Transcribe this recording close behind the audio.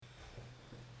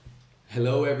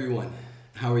Hello, everyone.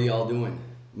 How are y'all doing?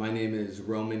 My name is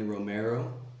Roman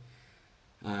Romero.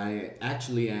 I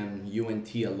actually am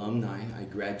UNT alumni. I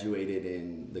graduated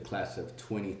in the class of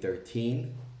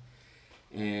 2013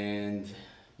 and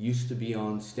used to be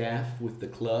on staff with the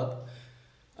club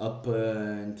up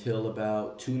until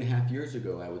about 2.5 years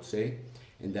ago, I would say.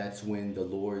 And that's when the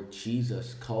Lord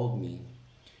Jesus called me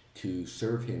to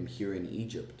serve him here in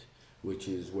Egypt, which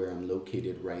is where I'm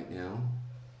located right now,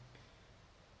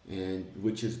 and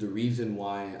which is the reason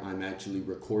why I'm actually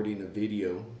recording a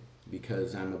video,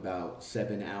 because I'm about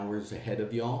 7 hours ahead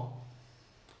of y'all,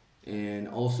 and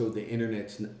also the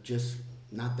internet's just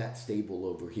not that stable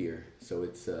over here, so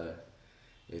it's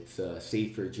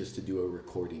safer just to do a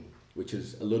recording, which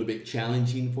is a little bit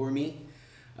challenging for me.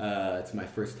 It's my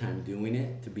first time doing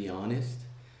it, to be honest.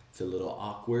 It's a little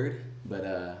awkward, but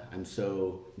I'm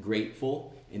so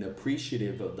grateful and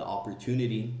appreciative of the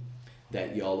opportunity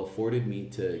that y'all afforded me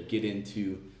to get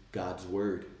into God's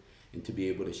Word and to be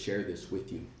able to share this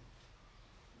with you.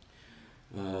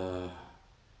 Uh,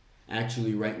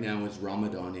 Actually, right now is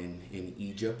Ramadan in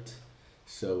Egypt,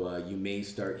 so you may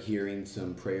start hearing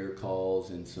some prayer calls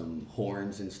and some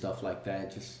horns and stuff like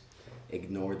that. Just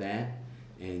ignore that,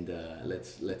 and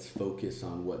let's focus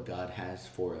on what God has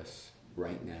for us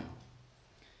right now.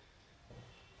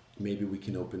 Maybe we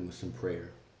can open with some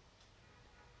prayer.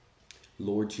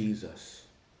 Lord Jesus,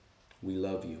 we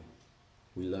love you.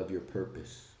 We love your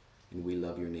purpose, and we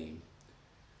love your name.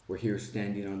 We're here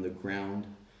standing on the ground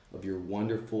of your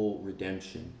wonderful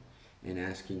redemption and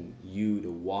asking you to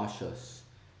wash us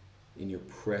in your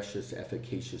precious,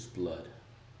 efficacious blood.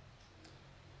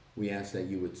 We ask that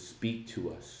you would speak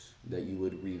to us, that you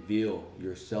would reveal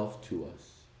yourself to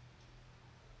us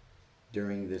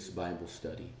during this Bible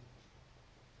study.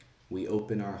 We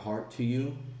open our heart to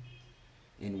you,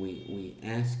 and we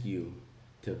ask you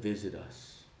to visit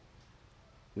us.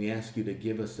 We ask you to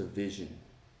give us a vision.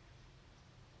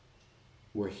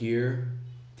 We're here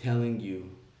telling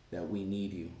you that we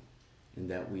need you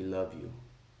and that we love you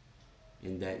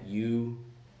and that you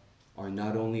are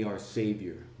not only our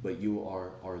Savior, but you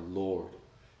are our Lord.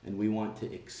 And we want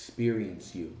to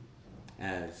experience you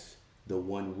as the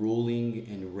one ruling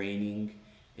and reigning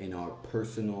in our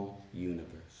personal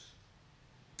universe.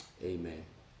 Amen.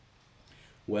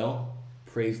 Well,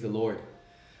 praise the Lord.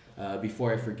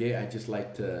 Before I forget, I'd just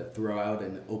like to throw out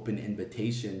an open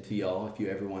invitation to y'all. If you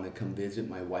ever want to come visit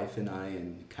my wife and I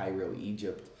in Cairo,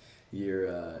 Egypt,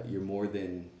 you're more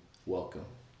than welcome.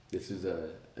 This is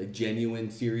a genuine,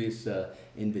 serious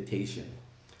invitation.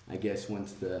 I guess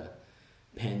once the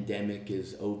pandemic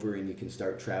is over and you can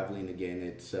start traveling again,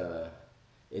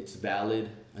 it's valid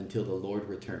until the Lord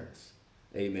returns.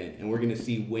 Amen. And we're going to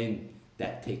see when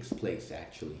that takes place,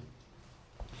 actually.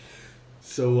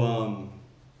 So,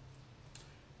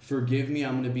 forgive me,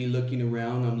 I'm going to be looking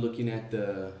around. I'm looking at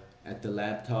the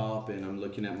laptop, and I'm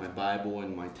looking at my Bible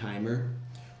and my timer.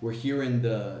 We're here in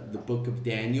the book of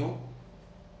Daniel.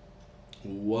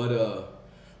 What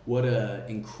a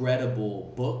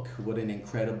incredible book. What an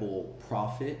incredible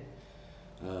prophet.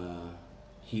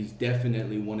 He's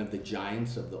definitely one of the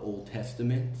giants of the Old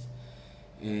Testament.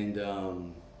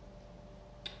 And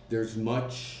there's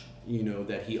much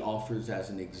that he offers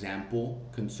as an example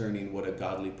concerning what a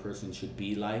godly person should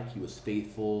be like. He was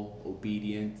faithful,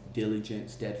 obedient,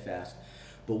 diligent, steadfast.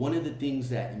 But one of the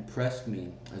things that impressed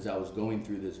me as I was going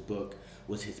through this book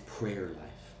was his prayer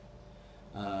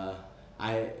life.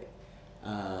 I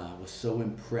was so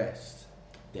impressed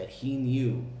that he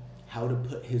knew how to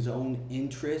put his own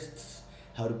interests,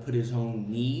 how to put his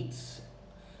own needs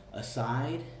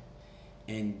aside,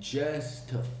 and just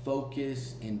to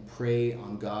focus and pray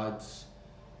on God's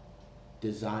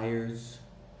desires,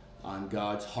 on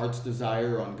God's heart's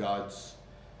desire, on God's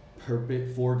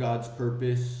purpose, for God's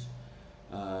purpose.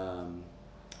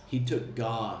 He took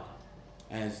God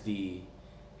as the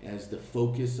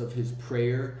focus of his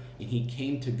prayer, and he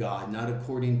came to God not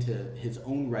according to his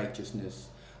own righteousness,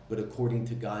 but according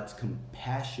to God's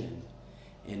compassion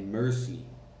and mercy.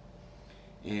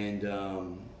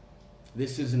 And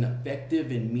this is an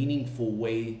effective and meaningful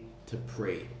way to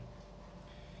pray.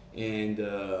 And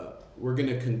we're going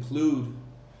to conclude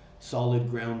Solid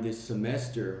Ground this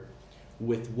semester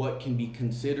with what can be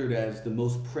considered as the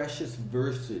most precious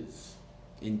verses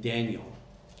in Daniel,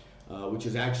 which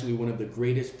is actually one of the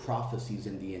greatest prophecies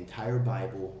in the entire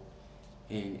Bible,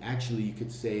 and actually you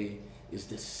could say is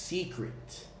the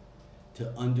secret to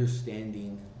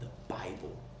understanding the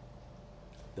Bible.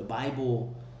 The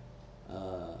Bible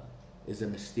is a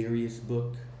mysterious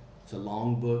book. It's a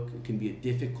long book. It can be a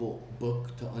difficult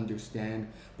book to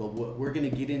understand. But what we're going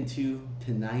to get into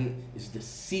tonight is the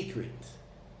secret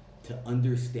to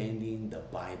understanding the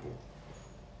Bible.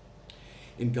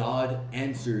 And God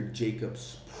answered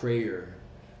Jacob's prayer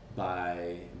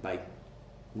by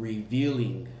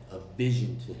revealing a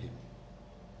vision to him.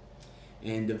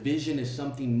 And the vision is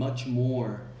something much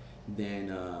more than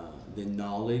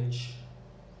knowledge.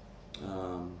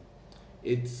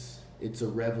 It's a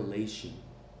revelation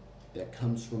that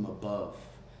comes from above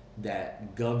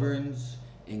that governs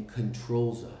and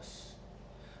controls us.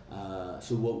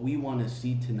 So what we want to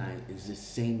see tonight is this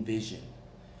same vision.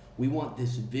 We want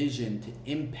this vision to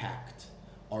impact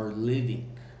our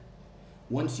living.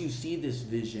 Once you see this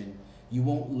vision, you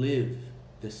won't live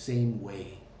the same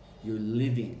way. Your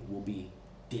living will be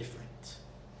different.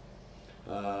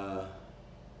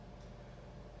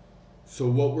 So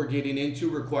what we're getting into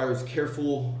requires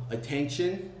careful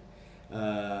attention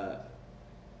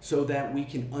so that we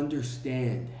can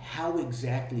understand how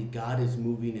exactly God is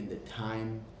moving in the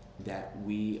time that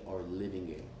we are living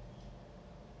in.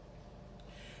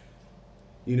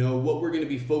 You know, what we're going to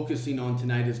be focusing on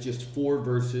tonight is just 4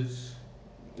 verses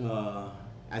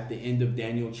at the end of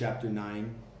Daniel chapter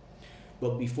 9.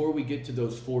 But before we get to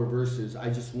those 4 verses, I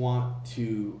just want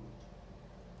to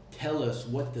tell us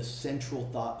what the central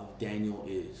thought of Daniel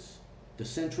is. The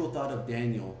central thought of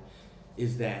Daniel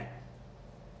is that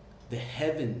the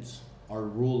heavens are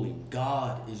ruling.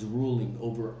 God is ruling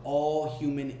over all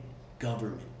human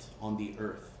government on the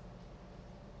earth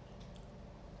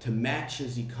to match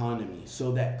his economy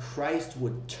so that Christ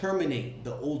would terminate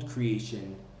the old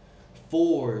creation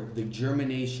for the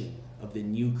germination of the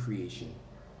new creation.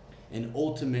 And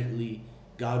ultimately,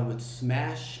 God would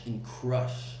smash and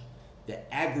crush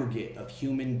the aggregate of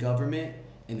human government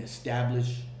and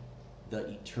establish the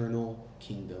eternal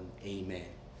kingdom. Amen.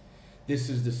 This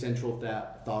is the central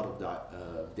thought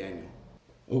of Daniel.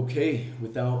 Okay,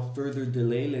 without further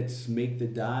delay, let's make the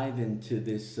dive into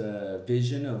this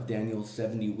vision of Daniel's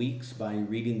 70 weeks by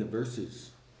reading the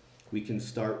verses. We can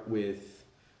start with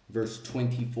verse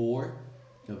 24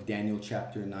 of Daniel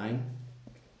chapter 9.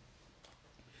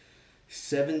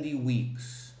 70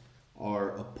 weeks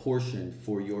are apportioned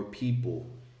for your people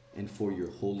and for your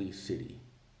holy city.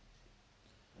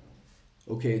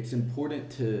 Okay, it's important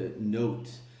to note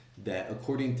that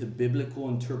according to biblical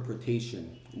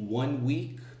interpretation, 1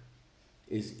 week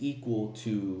is equal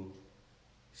to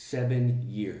 7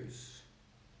 years.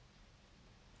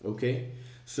 Okay?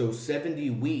 So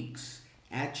 70 weeks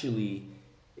actually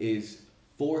is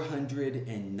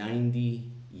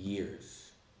 490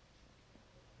 years.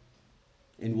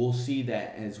 And we'll see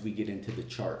that as we get into the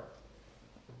chart.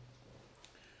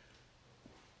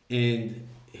 And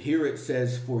here it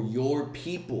says, for your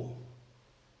people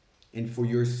and for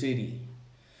your city.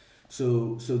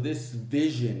 So this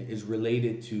vision is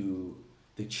related to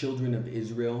the children of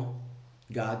Israel,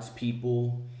 God's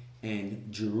people, and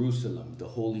Jerusalem, the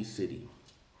holy city.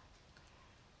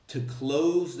 To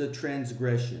close the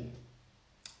transgression.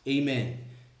 Amen.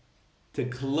 To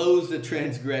close the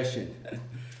transgression.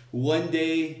 One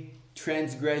day,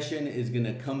 transgression is going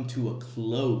to come to a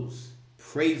close.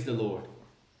 Praise the Lord.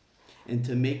 And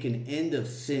to make an end of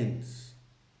sins.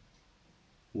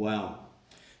 Wow.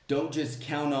 Don't just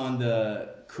count on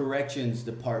the corrections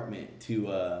department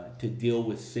to deal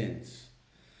with sins.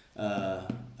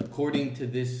 According to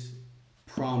this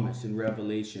promise in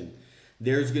Revelation,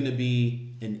 there's going to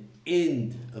be an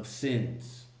end of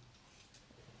sins.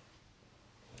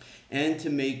 And to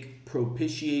make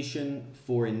propitiation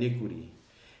for iniquity,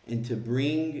 and to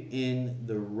bring in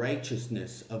the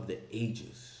righteousness of the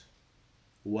ages.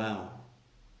 Wow.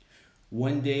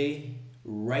 One day,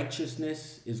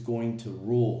 righteousness is going to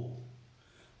rule.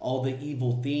 All the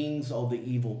evil things, all the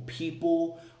evil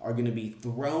people are going to be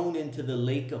thrown into the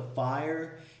lake of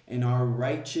fire, and our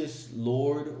righteous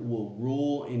Lord will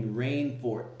rule and reign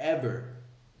forever.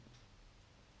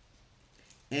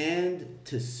 And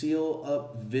to seal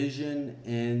up vision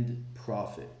and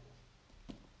prophet.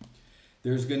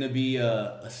 There's going to be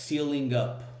a sealing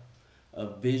up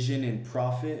of vision and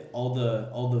prophet. All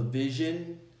the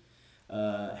vision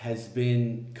has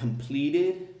been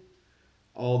completed.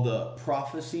 All the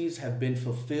prophecies have been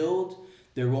fulfilled.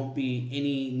 There won't be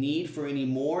any need for any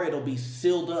more. It'll be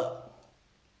sealed up.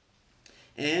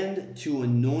 And to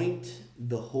anoint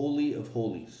the Holy of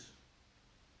Holies.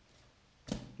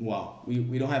 Wow,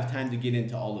 we don't have time to get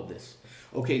into all of this.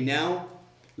 Okay, now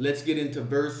let's get into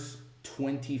verse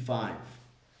 25.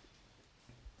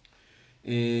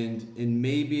 And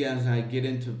maybe as I get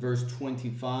into verse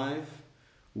 25,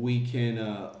 we can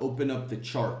open up the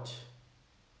chart.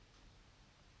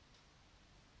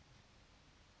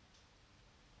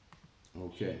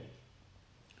 Okay.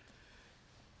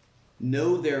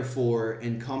 Know therefore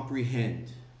and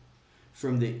comprehend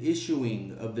from the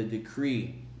issuing of the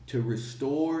decree to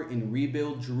restore and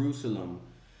rebuild Jerusalem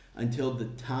until the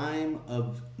time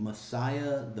of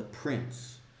Messiah the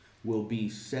Prince will be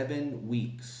 7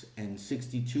 weeks and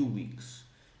 62 weeks.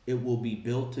 It will be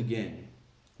built again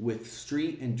with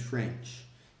street and trench,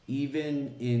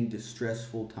 even in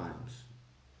distressful times.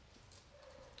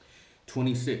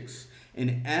 26.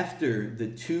 And after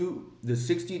the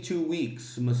 62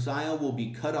 weeks, Messiah will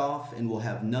be cut off and will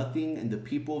have nothing, and the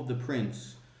people of the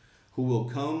prince who will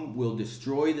come will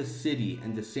destroy the city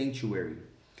and the sanctuary,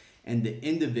 and the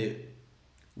end of it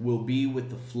will be with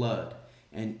the flood,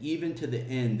 and even to the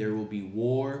end there will be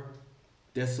war.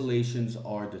 Desolations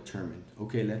are determined.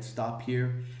 Okay, let's stop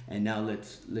here, and now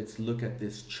let's look at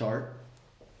this chart.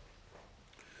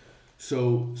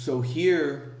 So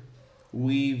here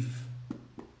we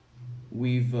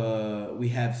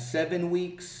have 7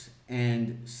 weeks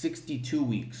and 62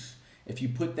 weeks. If you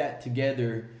put that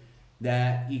together,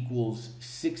 that equals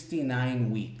 69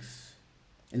 weeks.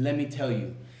 And let me tell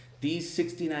you, these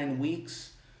 69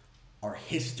 weeks are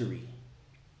history.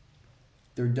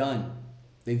 They're done.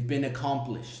 They've been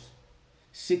accomplished.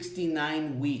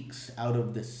 69 weeks out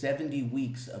of the 70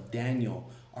 weeks of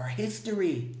Daniel are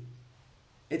history.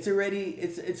 It's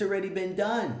already been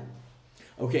done.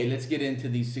 Okay, let's get into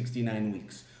these 69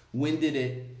 weeks. When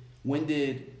did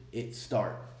it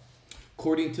start?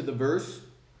 According to the verse,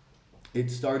 it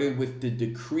started with the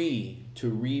decree to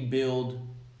rebuild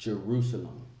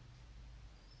Jerusalem.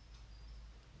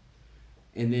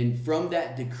 And then from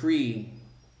that decree,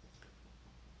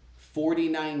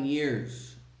 49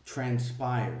 years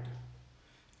transpired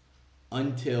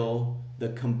until the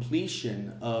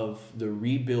completion of the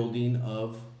rebuilding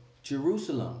of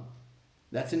Jerusalem.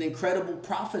 That's an incredible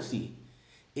prophecy.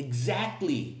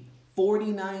 Exactly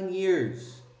 49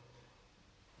 years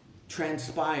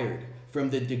transpired from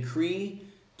the decree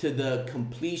to the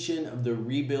completion of the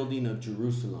rebuilding of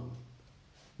Jerusalem.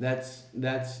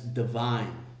 That's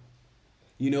divine.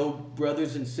 You know,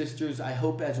 brothers and sisters, I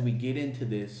hope as we get into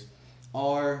this,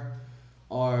 our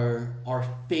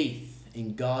faith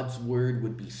in God's word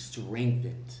would be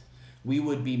strengthened. We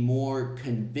would be more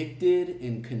convicted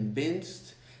and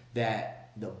convinced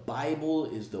that the Bible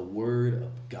is the word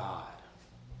of God.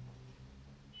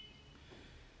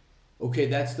 Okay,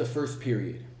 that's the first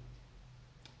period.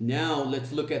 Now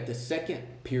let's look at the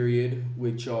second period,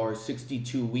 which are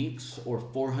 62 weeks or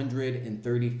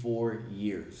 434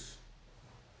 years.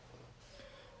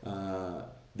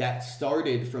 That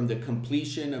started from the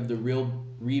completion of the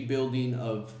rebuilding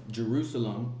of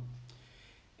Jerusalem,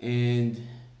 and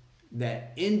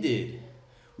that ended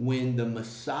when the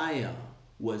Messiah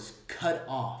was cut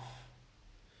off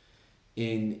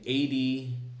in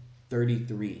AD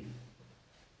 33.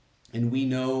 And we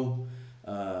know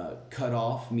cut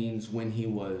off means when he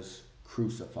was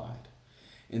crucified.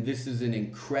 And this is an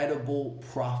incredible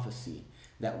prophecy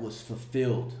that was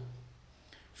fulfilled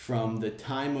from the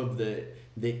time of the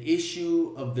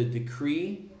issue of the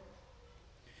decree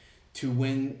to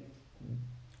when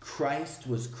Christ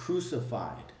was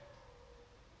crucified.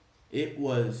 It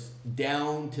was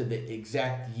down to the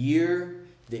exact year,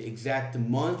 the exact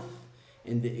month,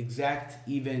 and the exact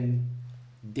even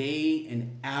day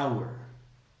and hour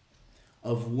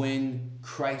of when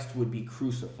Christ would be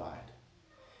crucified.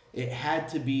 It had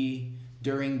to be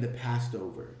during the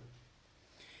Passover.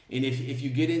 And if you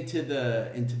get into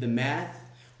the math,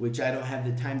 which I don't have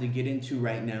the time to get into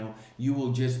right now, you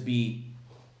will just be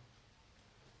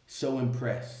so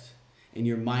impressed and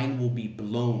your mind will be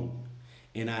blown.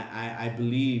 And I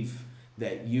believe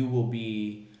that you will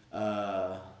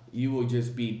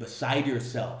just be beside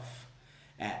yourself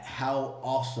at how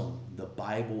awesome the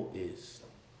Bible is.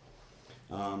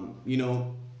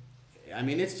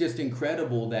 It's just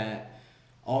incredible that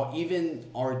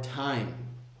even our time,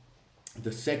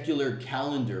 the secular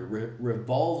calendar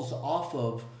revolves off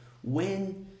of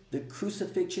when the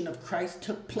crucifixion of Christ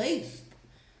took place.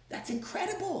 That's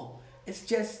incredible. It's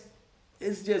just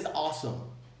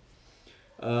awesome.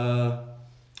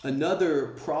 Another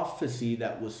prophecy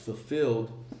that was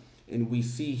fulfilled, and we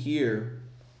see here,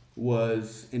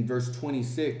 was in verse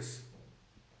 26,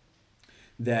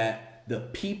 that the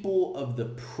people of the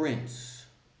prince.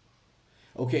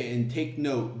 Okay, and take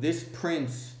note, this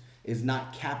prince is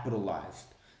not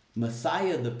capitalized.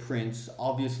 Messiah the prince,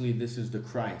 obviously this is the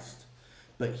Christ.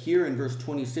 But here in verse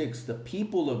 26, the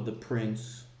people of the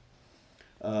prince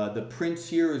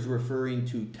here is referring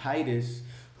to Titus,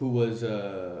 who was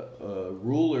a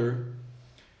ruler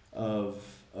of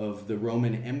the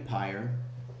Roman Empire,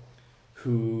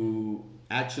 who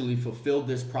actually fulfilled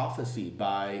this prophecy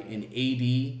by in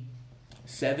AD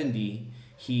 70.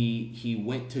 he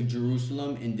went to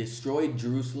Jerusalem and destroyed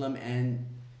Jerusalem and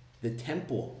the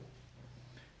temple,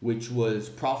 which was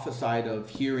prophesied of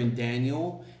here in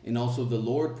Daniel, and also the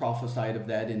Lord prophesied of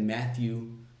that in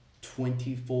Matthew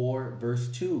 24 verse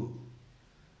 2.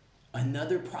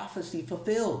 Another prophecy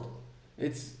fulfilled.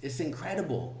 It's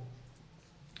incredible.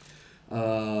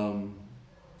 Oh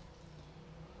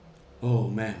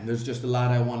man, there's just a lot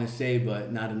I want to say,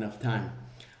 but not enough time.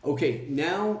 Okay,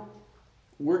 now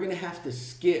we're gonna have to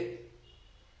skip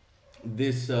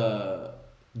this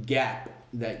gap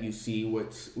that you see,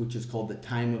 which is called the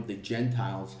time of the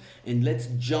Gentiles, and let's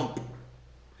jump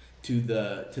to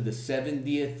the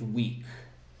 70th week.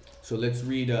 So let's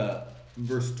read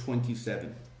verse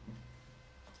 27.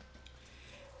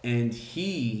 And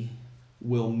he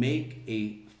will make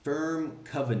a firm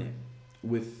covenant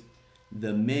with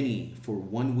the many for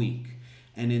 1 week,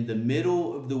 and in the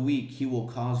middle of the week he will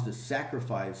cause the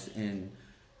sacrifice and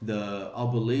the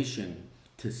oblation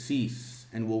to cease,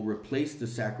 and will replace the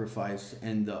sacrifice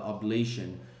and the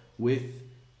oblation with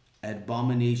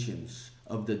abominations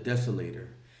of the desolator,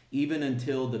 even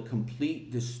until the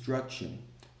complete destruction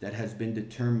that has been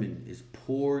determined is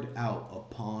poured out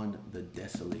upon the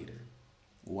desolator.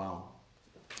 Wow.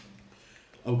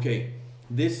 Okay,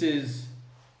 this is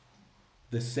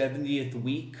the 70th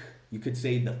week. You could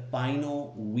say the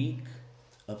final week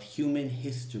of human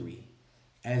history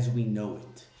as we know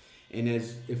it. And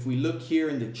if we look here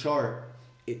in the chart,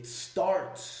 it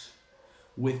starts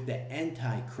with the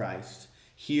Antichrist.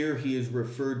 Here he is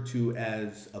referred to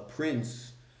as a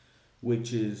prince,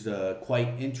 which is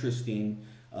quite interesting.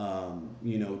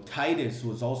 Titus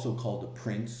was also called a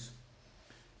prince,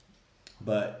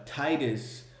 but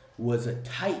Titus was a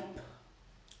type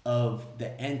of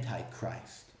the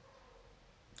Antichrist.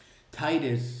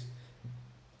 Titus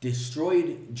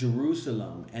destroyed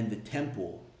Jerusalem and the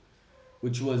temple,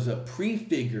 which was a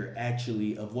prefigure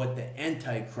actually of what the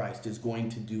Antichrist is going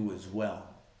to do as well.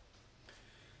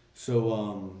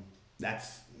 So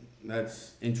that's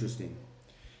interesting.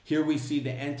 Here we see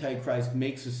the Antichrist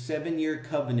makes a 7-year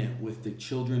covenant with the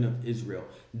children of Israel.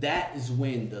 That is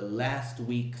when the last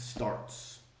week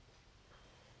starts.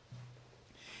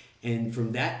 And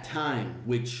from that time,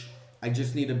 which I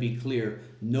just need to be clear,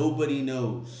 nobody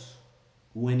knows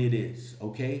when it is,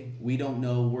 okay? We don't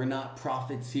know. We're not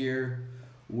prophets here.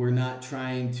 We're not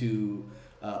trying to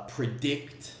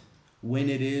predict when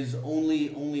it is.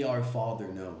 Only our Father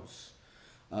knows.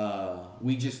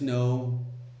 We just know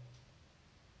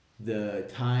the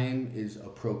time is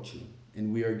approaching,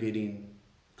 and we are getting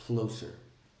closer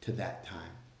to that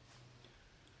time.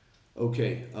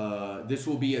 Okay, this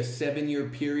will be a 7-year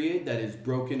period that is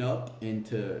broken up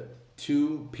into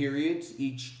 2 periods,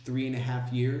 each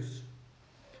 3.5 years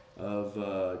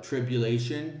of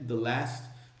tribulation. The last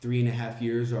 3.5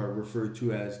 years are referred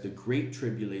to as the Great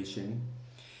Tribulation,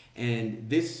 and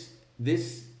this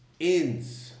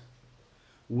ends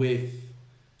with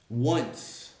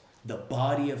once the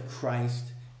body of Christ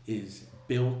is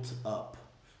built up.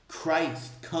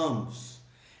 Christ comes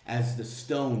as the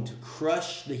stone to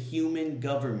crush the human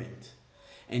government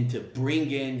and to bring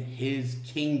in his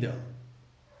kingdom.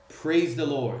 Praise the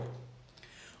Lord.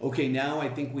 Okay, now I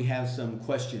think we have some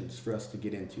questions for us to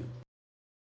get into.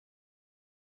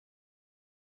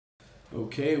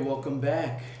 Okay, welcome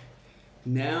back.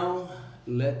 Now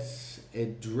let's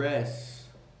address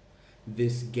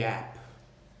this gap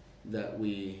that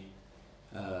we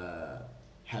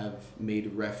have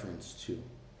made reference to.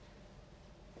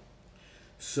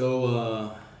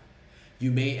 So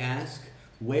you may ask,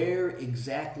 where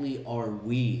exactly are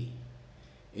we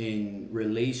in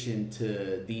relation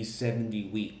to these 70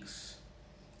 weeks?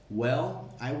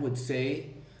 Well, I would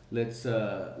say let's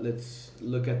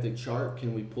look at the chart.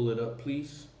 Can we pull it up,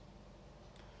 please?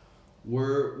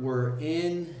 We're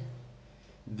in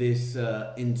this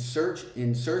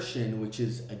insertion, which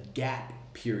is a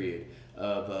gap period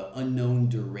of unknown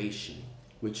duration,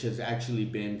 which has actually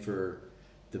been for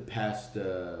the past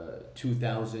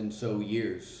 2,000 so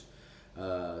years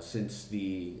since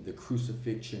the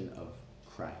crucifixion of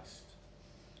Christ.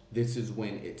 This is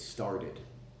when it started,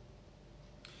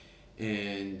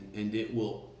 and it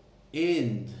will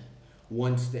end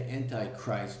once the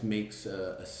Antichrist makes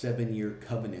a 7-year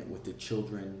covenant with the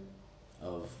children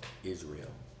of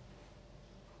Israel.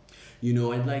 You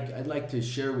know, I'd like to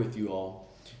share with you all,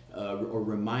 or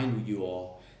remind you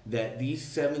all, that these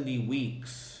 70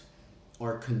 weeks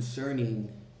are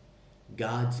concerning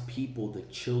God's people, the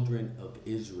children of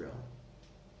Israel.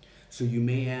 So you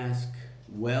may ask,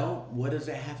 well, what does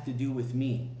that have to do with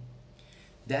me?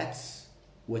 That's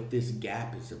what this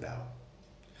gap is about.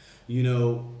 You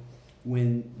know,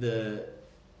 when the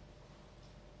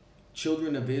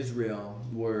children of Israel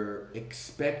were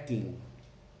expecting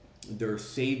their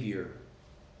Savior.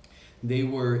 They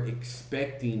were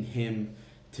expecting him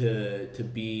to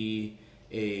be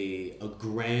a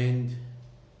grand,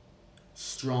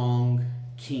 strong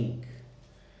king.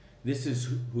 This is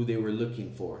who they were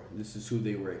looking for. This is who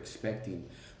they were expecting.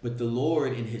 But the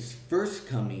Lord, in his first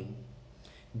coming,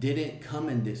 didn't come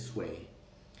in this way.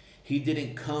 He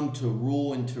didn't come to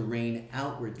rule and to reign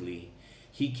outwardly.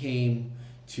 He came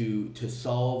to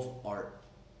solve our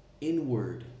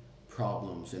inward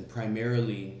problems, and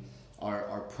primarily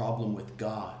our problem with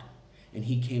God. And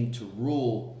he came to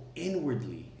rule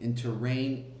inwardly and to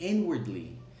reign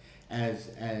inwardly as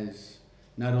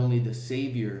not only the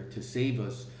Savior to save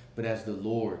us, but as the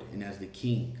Lord and as the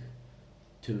King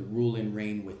to rule and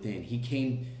reign within. He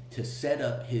came to set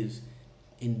up his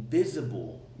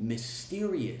invisible,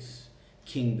 mysterious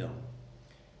kingdom.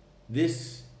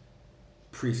 This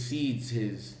precedes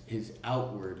his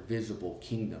outward, visible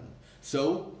kingdom.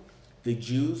 So the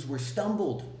Jews were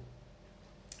stumbled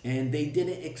and they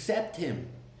didn't accept him.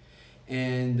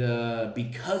 And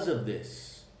because of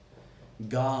this,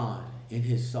 God, in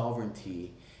his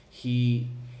sovereignty, he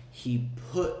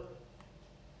put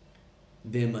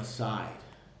them aside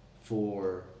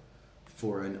for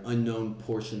an unknown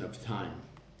portion of time.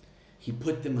 He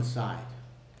put them aside.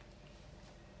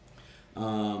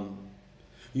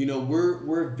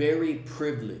 We're very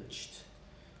privileged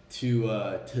to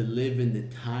live in the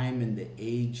time and the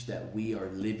age that we are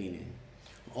living in.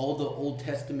 All the Old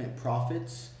Testament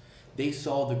prophets, they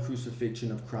saw the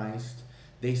crucifixion of Christ.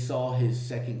 They saw his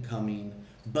second coming,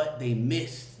 but they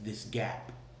missed this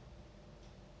gap.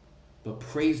 But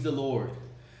praise the Lord,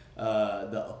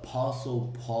 the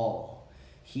Apostle Paul,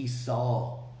 he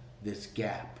saw this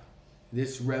gap.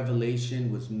 This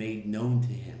revelation was made known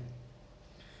to him.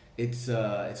 It's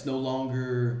no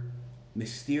longer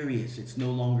mysterious. It's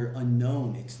no longer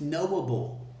unknown. It's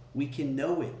knowable. We can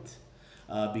know it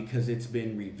because it's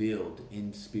been revealed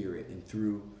in spirit and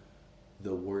through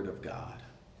the Word of God.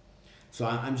 So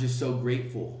I'm just so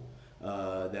grateful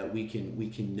that we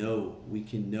can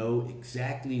know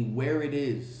exactly where it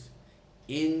is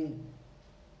in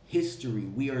history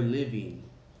we are living,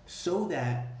 so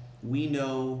that we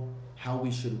know how we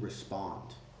should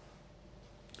respond.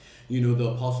 The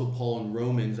Apostle Paul in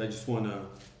Romans, I just want to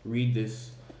read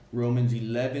this, Romans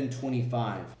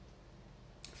 11:25.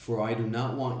 For I do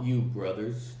not want you,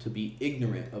 brothers, to be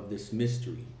ignorant of this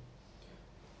mystery,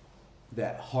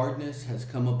 that hardness has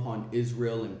come upon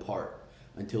Israel in part,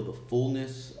 until the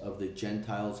fullness of the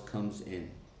Gentiles comes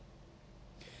in.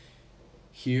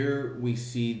 Here we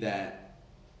see that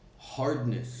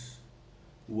hardness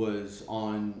was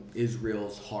on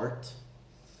Israel's heart,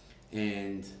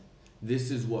 and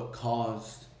this is what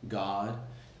caused God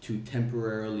to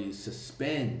temporarily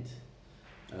suspend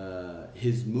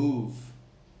his move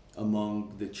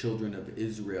among the children of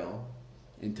Israel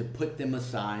and to put them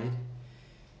aside.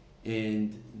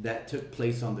 And that took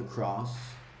place on the cross.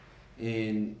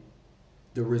 And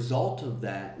the result of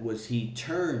that was he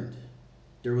turned.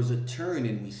 There was a turn,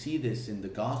 and we see this in the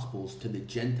Gospels, to the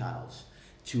Gentiles,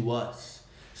 to us,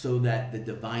 so that the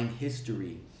divine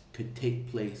history could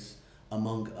take place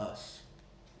among us.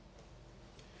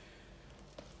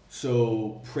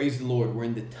 So praise the Lord, we're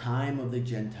in the time of the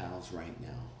Gentiles right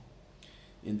now.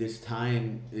 And this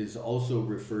time is also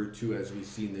referred to, as we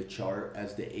see in the chart,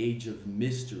 as the age of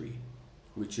mystery,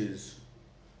 which is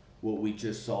what we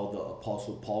just saw the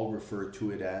Apostle Paul refer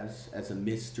to it as a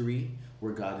mystery,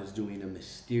 where God is doing a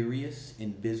mysterious,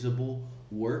 invisible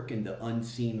work in the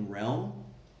unseen realm.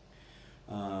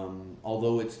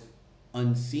 Although it's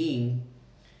unseen,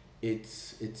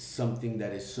 it's something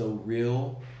that is so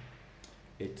real,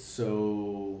 it's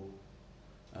so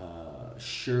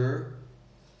sure,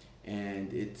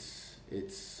 and it's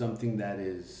something that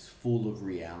is full of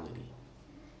reality.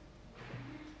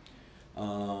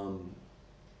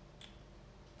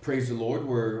 Praise the Lord,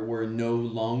 we're no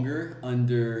longer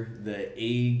under the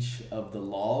age of the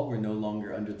law. We're no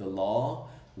longer under the law.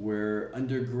 We're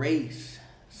under grace.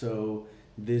 So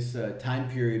this time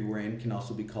period we're in can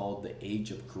also be called the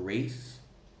age of grace.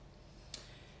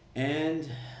 And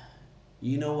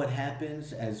you know what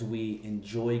happens as we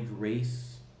enjoy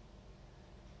grace?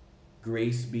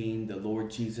 Grace being the Lord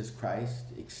Jesus Christ,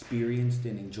 experienced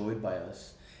and enjoyed by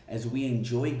us. As we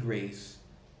enjoy grace,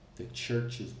 the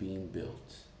church is being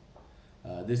built.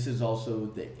 This is also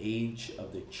the age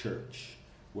of the church,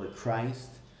 where Christ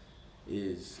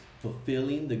is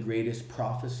fulfilling the greatest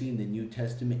prophecy in the New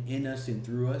Testament in us and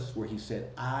through us, where he said,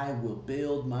 I will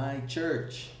build my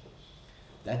church.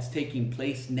 That's taking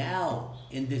place now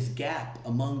in this gap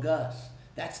among us.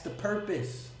 That's the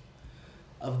purpose.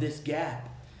 of this gap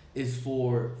is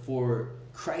for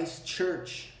Christ's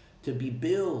church to be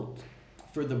built,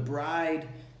 for the bride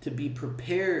to be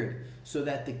prepared so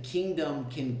that the kingdom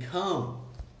can come.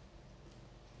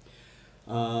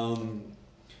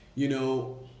 You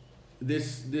know,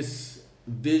 this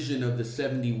vision of the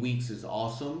 70 weeks is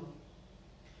awesome,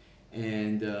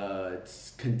 and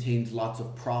it contains lots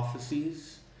of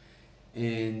prophecies.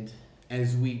 And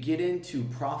as we get into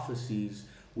prophecies,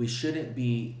 we shouldn't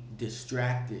be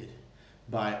distracted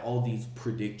by all these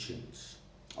predictions.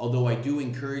 Although I do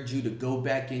encourage you to go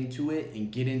back into it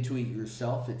and get into it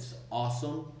yourself. It's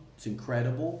awesome. It's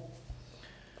incredible.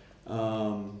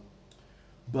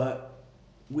 But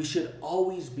we should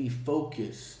always be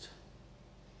focused,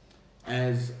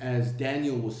 as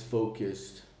Daniel was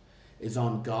focused, is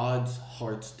on God's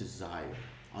heart's desire,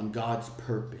 on God's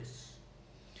purpose.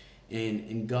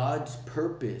 And God's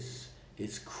purpose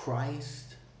is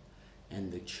Christ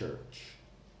and the church.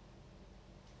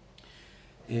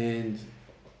 And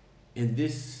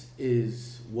this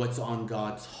is what's on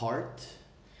God's heart,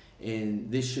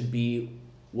 and this should be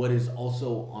what is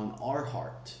also on our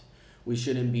heart. We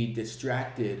shouldn't be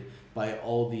distracted by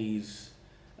all these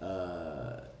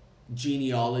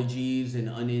genealogies and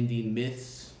unending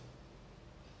myths.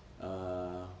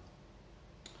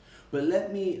 But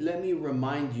let me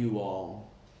remind you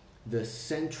all, the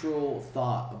central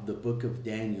thought of the book of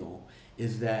Daniel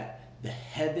is that the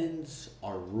heavens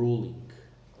are ruling.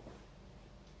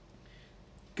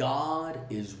 God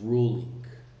is ruling.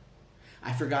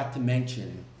 I forgot to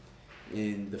mention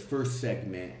in the first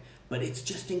segment, but it's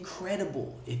just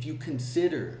incredible if you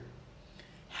consider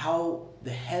how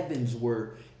the heavens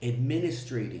were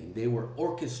administrating, they were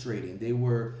orchestrating, they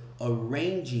were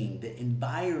arranging the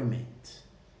environment,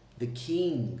 the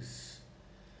kings,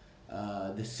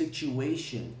 the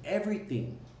situation,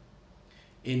 everything,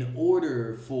 in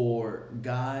order for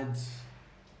God's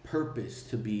purpose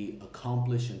to be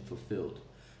accomplished and fulfilled.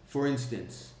 For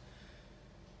instance,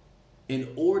 in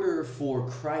order for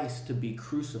Christ to be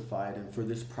crucified and for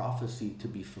this prophecy to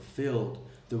be fulfilled,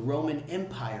 the Roman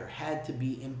Empire had to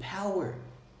be empowered.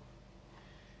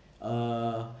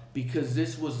 Because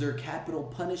this was their capital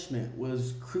punishment,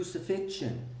 was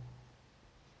crucifixion.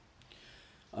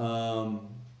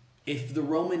 If the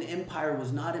Roman Empire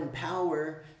was not in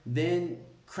power, then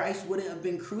Christ wouldn't have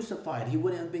been crucified. He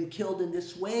wouldn't have been killed in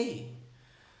this way.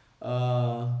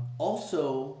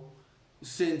 Also,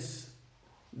 since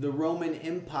the Roman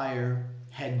Empire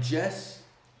had just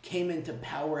came into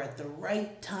power at the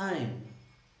right time,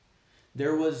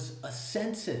 there was a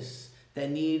census that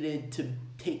needed to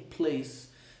take place.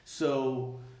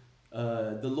 So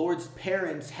the Lord's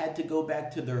parents had to go back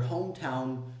to their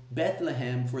hometown,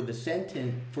 Bethlehem, for the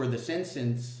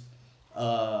census,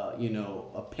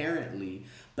 apparently.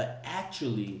 But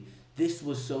actually, this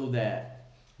was so that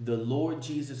the Lord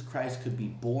Jesus Christ could be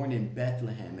born in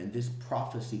Bethlehem and this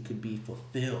prophecy could be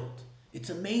fulfilled. It's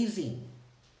amazing.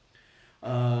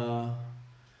 There's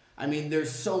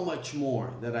so much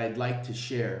more that I'd like to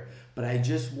share, but I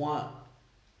just want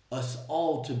us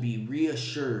all to be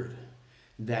reassured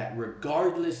that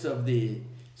regardless of the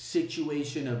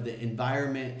situation of the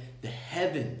environment, the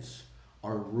heavens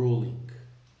are ruling.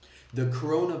 The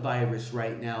coronavirus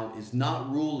right now is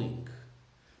not ruling.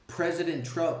 President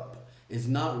Trump is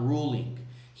not ruling.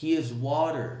 He is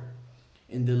water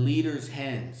in the leader's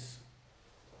hands.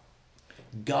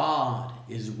 God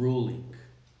is ruling.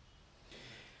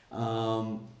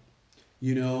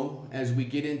 As we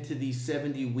get into these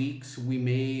 70 weeks, we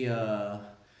may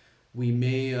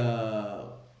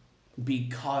be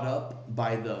caught up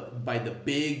by the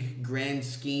big grand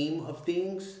scheme of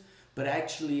things, but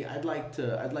actually I'd like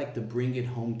to bring it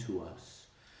home to us.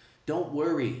 Don't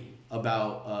worry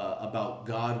about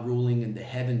God ruling and the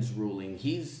heavens ruling.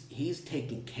 He's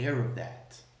taking care of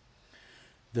that.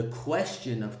 The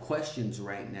question of questions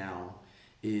right now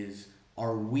is,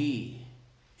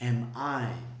 am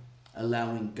I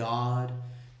allowing God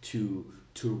to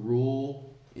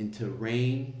rule and to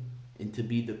reign and to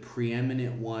be the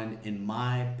preeminent one in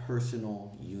my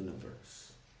personal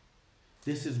universe?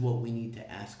 This is what we need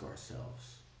to ask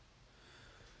ourselves.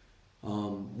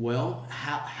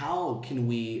 How can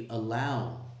we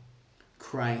allow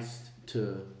Christ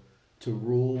to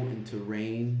rule and to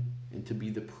reign and to be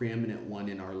the preeminent one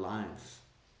in our lives?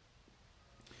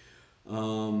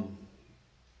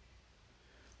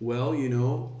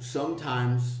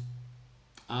 Sometimes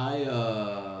I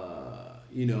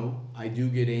do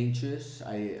get anxious.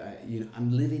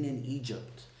 I'm living in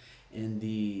Egypt, and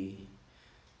the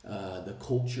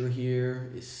culture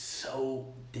here is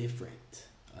so different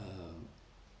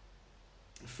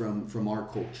from our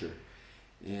culture,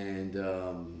 And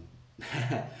I'm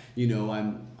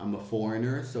a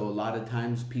foreigner, so a lot of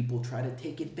times people try to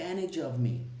take advantage of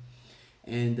me,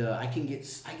 and I get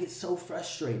so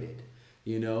frustrated,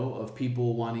 of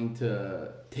people wanting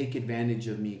to take advantage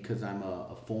of me because I'm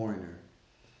a foreigner.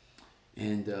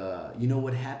 And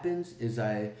what happens is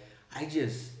I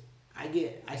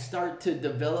start to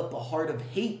develop a heart of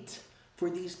hate for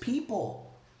these people.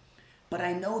 But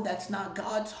I know that's not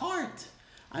God's heart.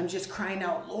 I'm just crying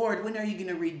out, Lord, when are you going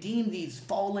to redeem these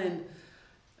fallen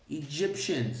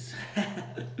Egyptians?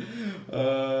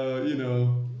 We're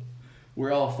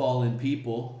all fallen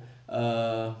people.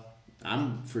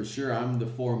 I'm for sure I'm the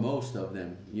foremost of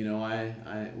them.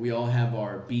 We all have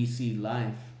our BC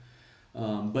life.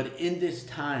 But in this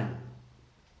time,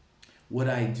 what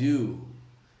I do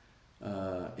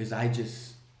is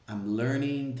I'm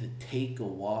learning to take a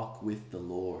walk with the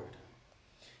Lord.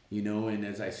 And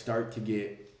as I start to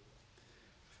get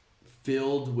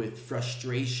filled with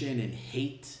frustration and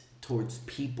hate towards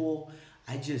people,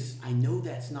 I know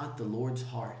that's not the Lord's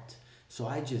heart. So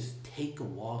I just take a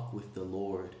walk with the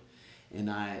Lord,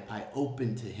 and I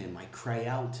open to him. I cry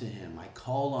out to him. I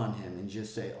call on him and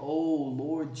just say, oh,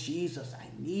 Lord Jesus, I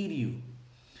need you.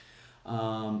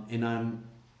 And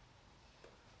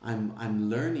I'm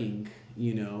learning,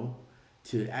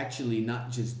 to actually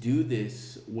not just do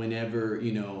this whenever,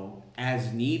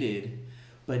 as needed,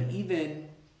 but even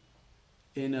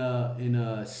in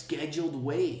a scheduled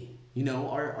way.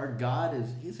 Our God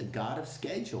he's a God of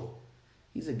schedule.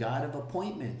 He's a God of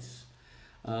appointments.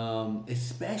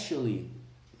 Especially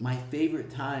my favorite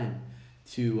time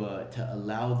to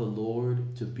allow the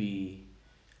Lord to be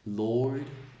Lord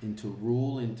and to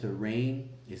rule and to reign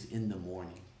is in the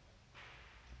morning.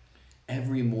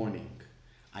 Every morning,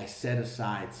 I set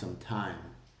aside some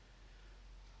time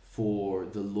for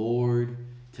the Lord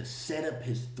to set up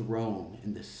his throne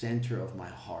in the center of my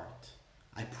heart.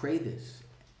 I pray this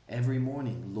every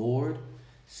morning. Lord,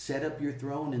 set up your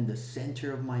throne in the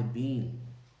center of my being.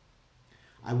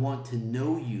 I want to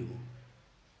know you.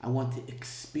 I want to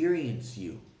experience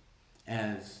you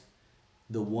as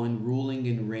the one ruling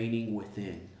and reigning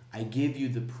within. I give you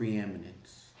the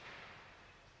preeminence.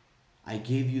 I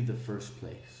give you the first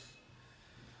place.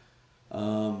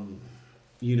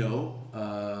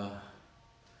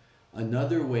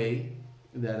 Another way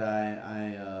that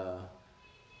I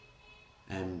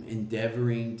am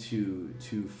endeavoring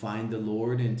to find the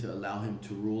Lord and to allow him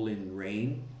to rule and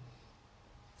reign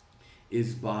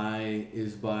is by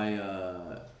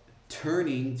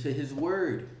turning to his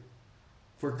word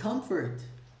for comfort,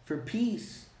 for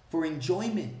peace, for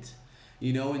enjoyment.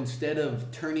 Instead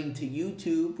of turning to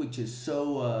YouTube, which is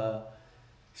so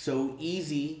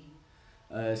easy,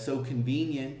 so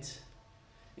convenient,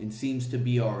 and seems to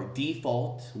be our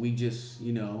default. We just,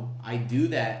 I do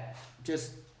that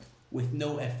just with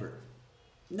no effort.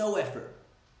 No effort.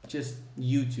 Just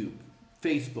YouTube,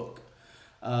 Facebook.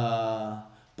 But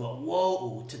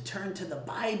whoa, to turn to the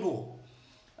Bible,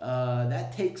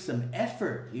 that takes some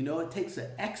effort. It takes an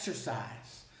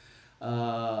exercise.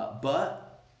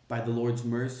 But by the Lord's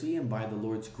mercy and by the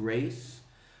Lord's grace,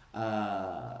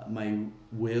 my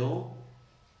will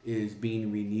is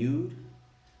being renewed.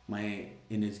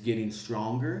 And is getting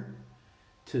stronger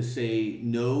to say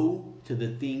no to the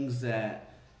things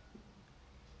that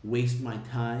waste my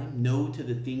time, no to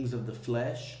the things of the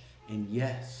flesh, and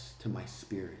yes to my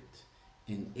spirit.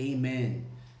 And amen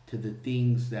to the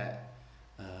things that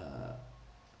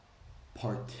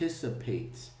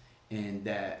participate and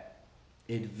that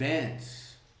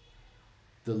advance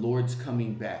the Lord's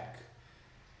coming back.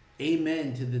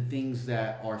 Amen to the things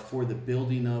that are for the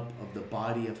building up of the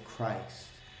body of Christ,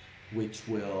 which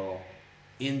will,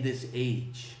 in this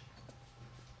age,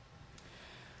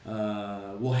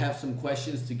 we'll have some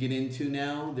questions to get into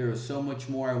now. There is so much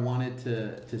more I wanted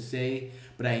to say,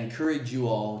 but I encourage you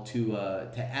all to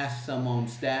ask some on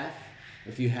staff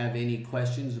if you have any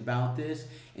questions about this,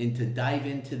 and to dive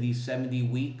into these 70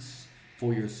 weeks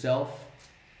for yourself.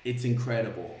 It's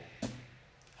incredible.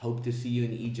 Hope to see you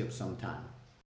in Egypt sometime.